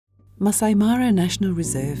Masai Mara National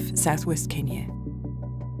Reserve, southwest Kenya.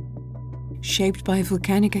 Shaped by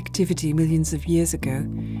volcanic activity millions of years ago,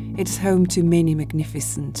 it is home to many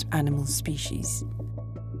magnificent animal species.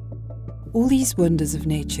 All these wonders of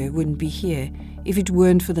nature wouldn't be here if it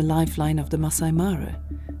weren't for the lifeline of the Masai Mara,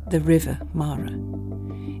 the river Mara.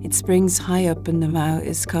 It springs high up in the Mau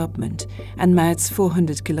escarpment and mounts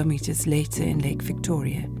 400 kilometers later in Lake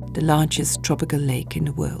Victoria, the largest tropical lake in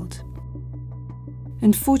the world.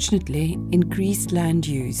 Unfortunately, increased land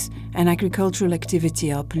use and agricultural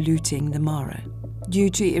activity are polluting the Mara. Due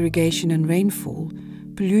to irrigation and rainfall,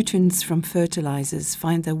 pollutants from fertilizers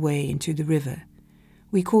find their way into the river.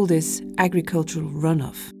 We call this agricultural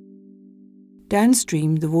runoff.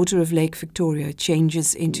 Downstream, the water of Lake Victoria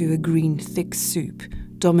changes into a green thick soup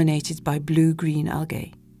dominated by blue-green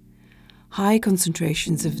algae. High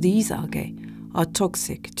concentrations of these algae are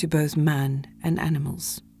toxic to both man and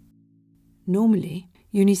animals. Normally,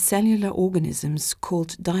 unicellular organisms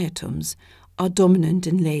called diatoms are dominant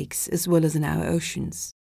in lakes as well as in our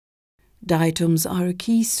oceans. Diatoms are a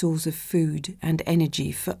key source of food and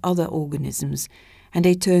energy for other organisms, and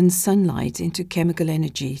they turn sunlight into chemical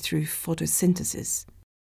energy through photosynthesis.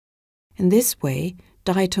 In this way,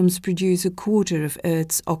 diatoms produce a quarter of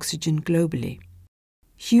Earth's oxygen globally.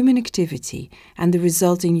 Human activity and the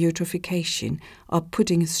resulting eutrophication are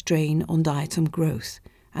putting a strain on diatom growth,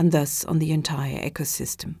 and thus on the entire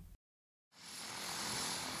ecosystem.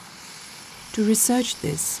 To research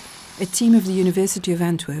this, a team of the University of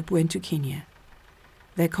Antwerp went to Kenya.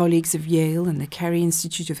 Their colleagues of Yale and the Carey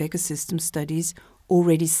Institute of Ecosystem Studies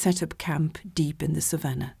already set up camp deep in the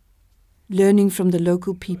savanna. Learning from the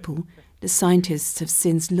local people, the scientists have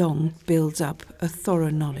since long built up a thorough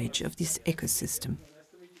knowledge of this ecosystem.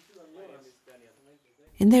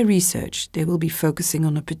 In their research, they will be focusing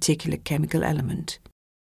on a particular chemical element: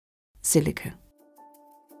 silica.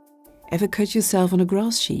 Ever cut yourself on a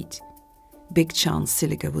grass sheet? Big chance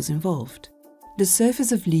silica was involved. The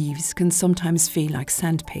surface of leaves can sometimes feel like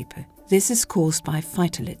sandpaper. This is caused by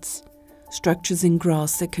phytoliths, structures in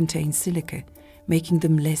grass that contain silica, making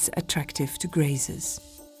them less attractive to grazers.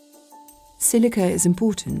 Silica is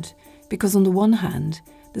important because on the one hand,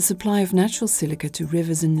 the supply of natural silica to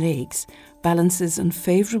rivers and lakes balances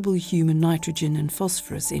unfavorable human nitrogen and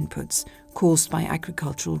phosphorus inputs caused by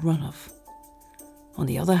agricultural runoff. On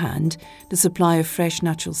the other hand, the supply of fresh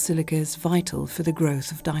natural silica is vital for the growth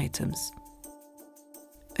of diatoms.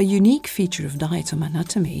 A unique feature of diatom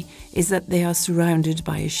anatomy is that they are surrounded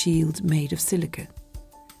by a shield made of silica.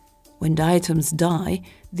 When diatoms die,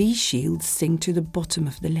 these shields sink to the bottom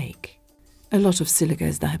of the lake. A lot of silica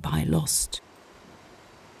is thereby lost.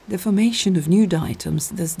 The formation of new diatoms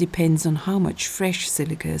thus depends on how much fresh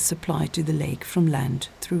silica is supplied to the lake from land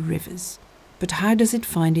through rivers. But how does it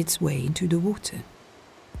find its way into the water?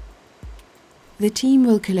 The team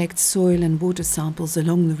will collect soil and water samples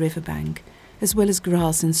along the riverbank, as well as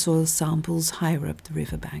grass and soil samples higher up the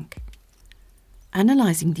riverbank.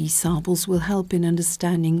 Analyzing these samples will help in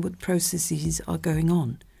understanding what processes are going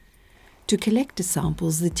on. To collect the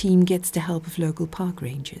samples, the team gets the help of local park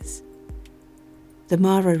rangers. The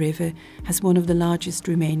Mara River has one of the largest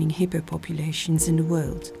remaining hippo populations in the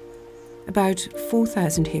world. About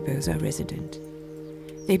 4,000 hippos are resident.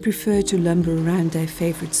 They prefer to lumber around their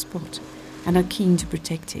favorite spot and are keen to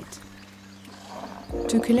protect it.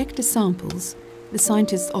 To collect the samples, the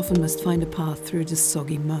scientists often must find a path through the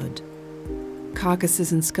soggy mud.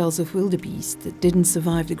 Carcasses and skulls of wildebeest that didn't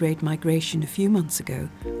survive the Great Migration a few months ago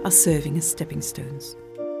are serving as stepping stones.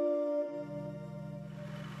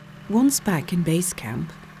 Once back in base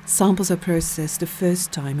camp, samples are processed the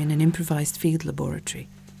first time in an improvised field laboratory.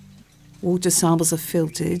 Water samples are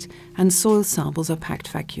filtered and soil samples are packed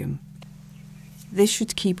vacuum. This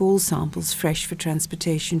should keep all samples fresh for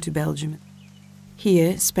transportation to Belgium.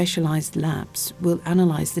 Here, specialized labs will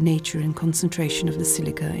analyze the nature and concentration of the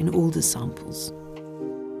silica in all the samples.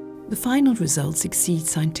 The final results exceed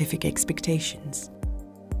scientific expectations.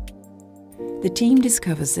 The team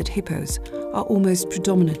discovers that hippos are almost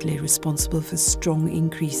predominantly responsible for strong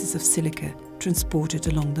increases of silica transported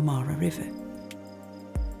along the Mara River.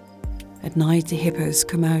 At night, the hippos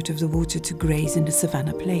come out of the water to graze in the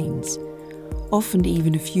savanna plains, often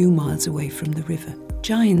even a few miles away from the river.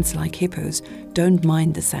 Giants like hippos don't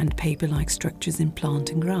mind the sandpaper-like structures in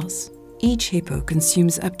plant and grass. Each hippo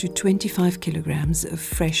consumes up to 25 kilograms of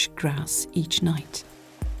fresh grass each night.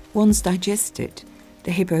 Once digested,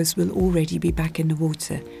 the hippos will already be back in the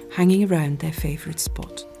water, hanging around their favorite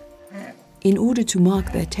spot. In order to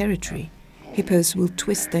mark their territory, hippos will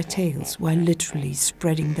twist their tails while literally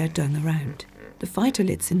spreading their dung around. The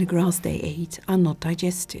phytoliths in the grass they ate are not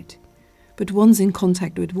digested, but once in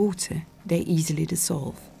contact with water, they easily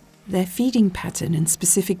dissolve. Their feeding pattern and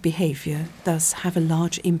specific behavior thus have a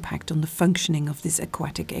large impact on the functioning of this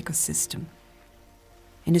aquatic ecosystem.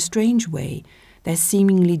 In a strange way, their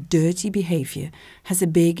seemingly dirty behavior has a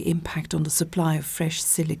big impact on the supply of fresh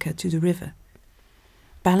silica to the river,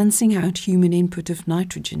 balancing out human input of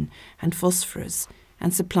nitrogen and phosphorus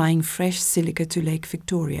and supplying fresh silica to Lake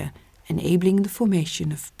Victoria, enabling the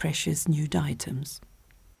formation of precious new diatoms.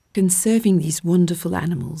 Conserving these wonderful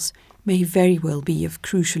animals may very well be of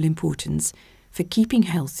crucial importance for keeping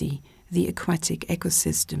healthy the aquatic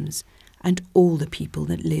ecosystems and all the people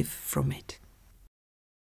that live from it.